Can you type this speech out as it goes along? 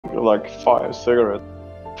like 5 cigarettes.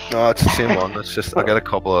 No, it's the same one. It's just I get a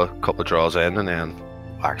couple of draws in, and then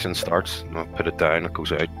action starts. And I put it down, it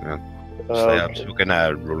goes out. And I'm smoking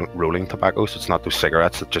rolling tobacco, so it's not those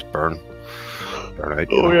cigarettes that just burn out.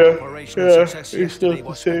 Oh yeah, it's still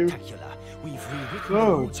the same.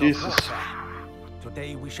 Oh Jesus.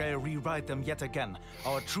 Today we shall rewrite them yet again.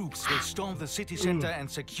 Our troops will storm the city center and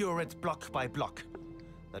secure it block by block.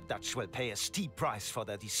 The Dutch will pay a steep price for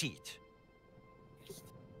their deceit.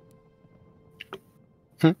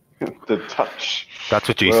 The touch. That's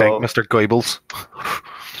what you think, Mr. Goebbels?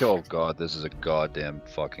 Oh god, this is a goddamn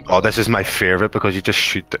fucking... Oh, this is my favourite because you just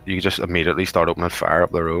shoot, you just immediately start opening fire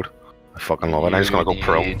up the road. I fucking love it. I'm just gonna go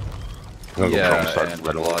prone. I'm gonna go prone and start and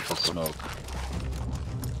lots of smoke.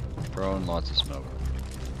 Prone, lots of smoke.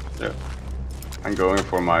 Yeah. I'm going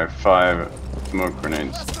for my 5 smoke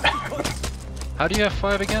grenades. How do you have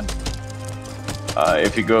 5 again?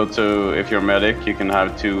 If you're medic, you can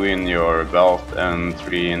have 2 in your belt and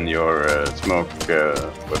 3 in your smoke,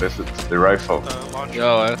 what is it, the rifle.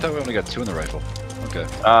 Oh, I thought we only got 2 in the rifle. Okay.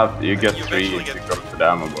 You get 3 if you go to the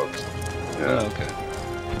ammo box. Yeah. Oh, okay.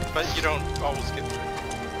 But you don't always get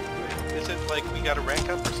 3. Is it like we got a rank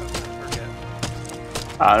up or something? I forget.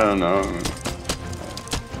 I don't know.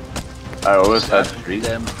 I always had 3.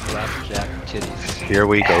 Them flapjack titties. Here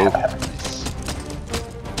we go.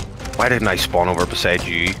 Why didn't I spawn over beside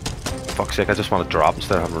you? Fuck's sake, I just want to drop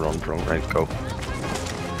instead of having to run prone. Right, go.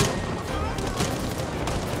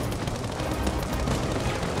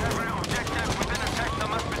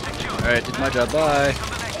 Alright, did my job, bye.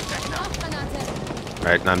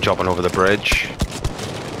 Right, now I'm jumping over the bridge.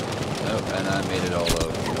 Oh, and I made it all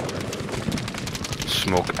over.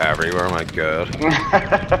 Smoke everywhere, my god.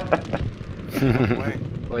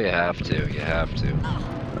 Well, you have to, you have to.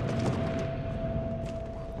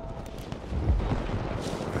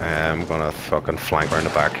 I'm gonna fucking flank around the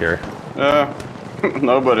back here.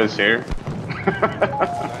 Nobody's here.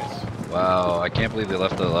 Nice. Wow, I can't believe they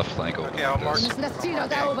left the left flank open. Okay, I'll mark. It's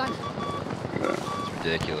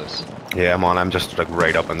ridiculous. Yeah, I'm on. I'm just like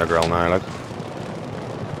right up in the grill now. Like,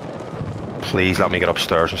 please let me get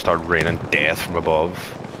upstairs and start raining death from above.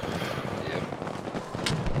 Yep.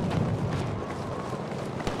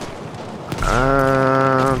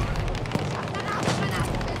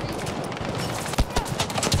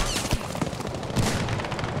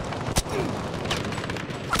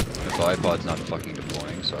 The iPod's not fucking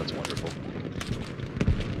deploying, so that's wonderful.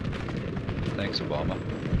 Thanks, Obama.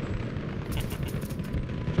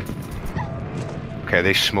 Okay,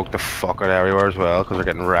 they smoked the fuck out everywhere as well because they're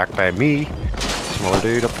getting wrecked by me. Smaller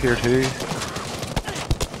dude up here too.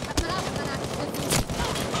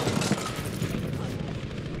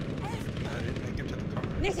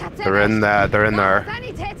 They're in there.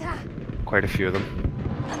 Quite a few of them.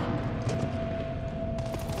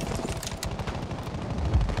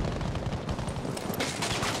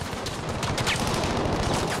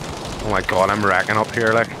 Oh my god, I'm racking up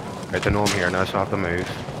here, like. I don't know I'm here now, so I have to move.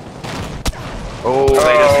 Oh, they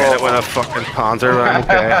just hit it with a fucking panzer, right?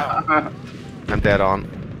 Okay. I'm dead on.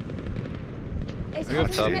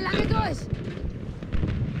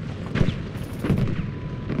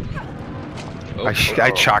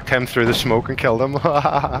 I chucked him through the smoke and killed him. No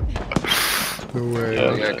way.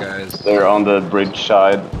 Yeah, guys. They're on the bridge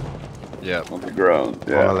side. Yeah. On the ground.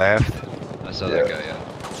 Yeah. On the left. I saw that guy, yeah.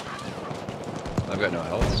 I've got no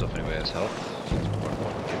health, so if anybody has health,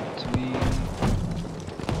 give it to me.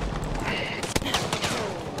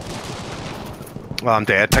 Well, I'm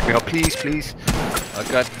dead. Pick me up, please, please. I've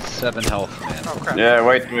got 7 health, man. Oh crap. Yeah,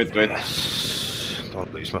 wait.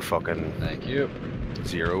 Don't lose my fucking... Thank you.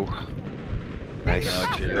 0. Nice.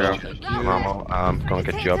 No, Zero. Ammo. I'm gonna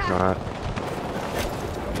get you up now.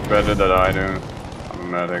 Better than I do. I'm a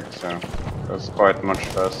medic, so that's quite much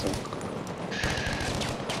faster.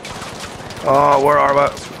 Oh, where are we?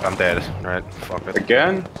 I'm dead. Right, fuck it.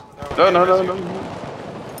 Again? No.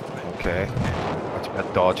 Okay. That's a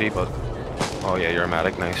bit dodgy, but... Oh yeah, you're a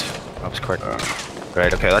medic, nice. That was quick.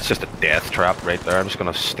 Right, okay, that's just a death trap right there. I'm just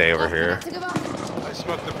gonna stay over here. I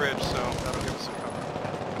smoked the bridge, so that'll give us some cover.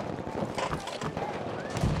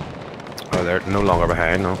 Oh, they're no longer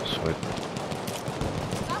behind, no. Sweet.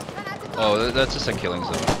 Oh, that's just a killing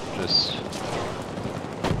zone. Just...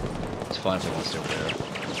 It's fine if it wants to stay over there.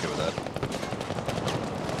 I'm okay with that.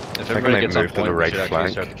 If everybody gets on move to point, the right we should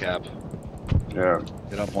flank. actually start the cap. Yeah.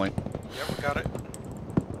 Get on point. Yep, we got it.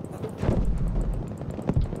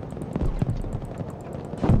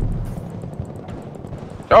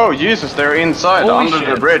 Oh Jesus, they're inside, Holy under shit.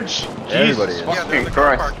 the bridge. Everybody Jesus is. Yeah, they're in fucking the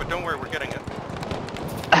car Christ. park, but don't worry, we're getting it.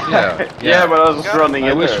 Yeah, But I was just running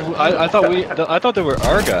I in wish there. I thought they were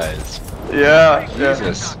our guys. Yeah.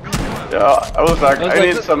 Jesus. Yeah, I was like, I was I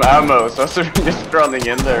like, need some ammo, so I was just running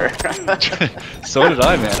in there. So did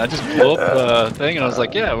I, man. I just blew up the thing and I was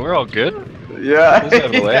like, yeah, we're all good. Yeah. This out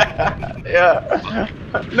of the way. Yeah.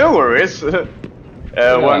 No worries.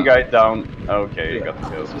 One guy down. Okay, you got the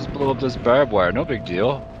kill. Let's just blow up this barbed wire. No big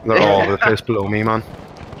deal. They're all over the place below me, man.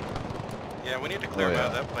 Yeah, we need to clear Oh, him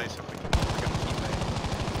out yeah. of that place if we can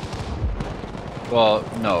keep Well,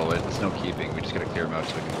 no, it's no keeping. We just gotta clear them out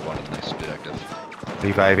so we can move on to the next objective.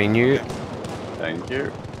 Reviving you. Thank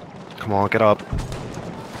you. Come on, get up.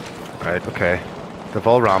 Right, okay. They've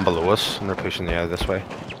all ran below us and they're pushing the other this way.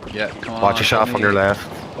 Yeah, come on. Watch your shaft on your left.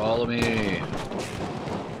 Follow me.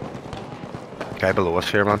 Guy below us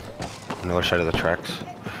here, man. On the other side of the tracks.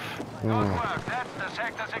 Oh.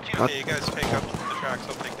 Okay, you guys take up the tracks,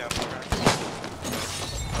 I'll take down the tracks.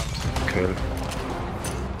 Cool.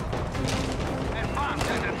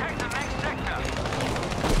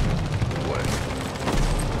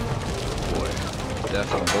 Boy.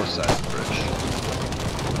 Death on both sides of the bridge.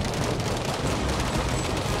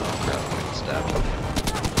 Oh crap, I'm getting stabbed.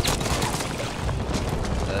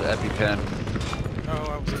 That EpiPen. Oh,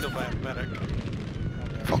 I was killed by a medic.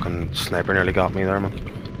 Fucking sniper nearly got me there, man. You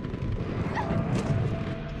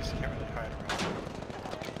just can't really hide around.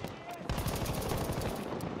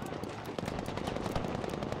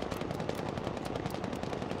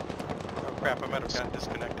 Oh crap, I might have gotten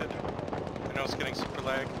disconnected. I know it's getting super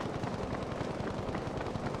lag.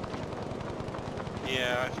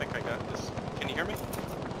 Yeah, I think I got this. Can you hear me?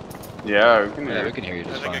 Yeah, we can Yeah, hear. we can hear you I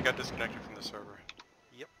just think I fine. got disconnected from the server.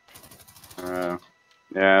 Yep.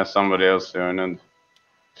 Yeah, somebody else doing it.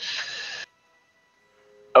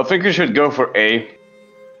 I think we should go for A.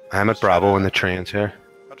 I'm at Bravo in the trains here.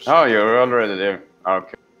 I'll just Oh, you're already there.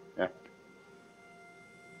 Okay.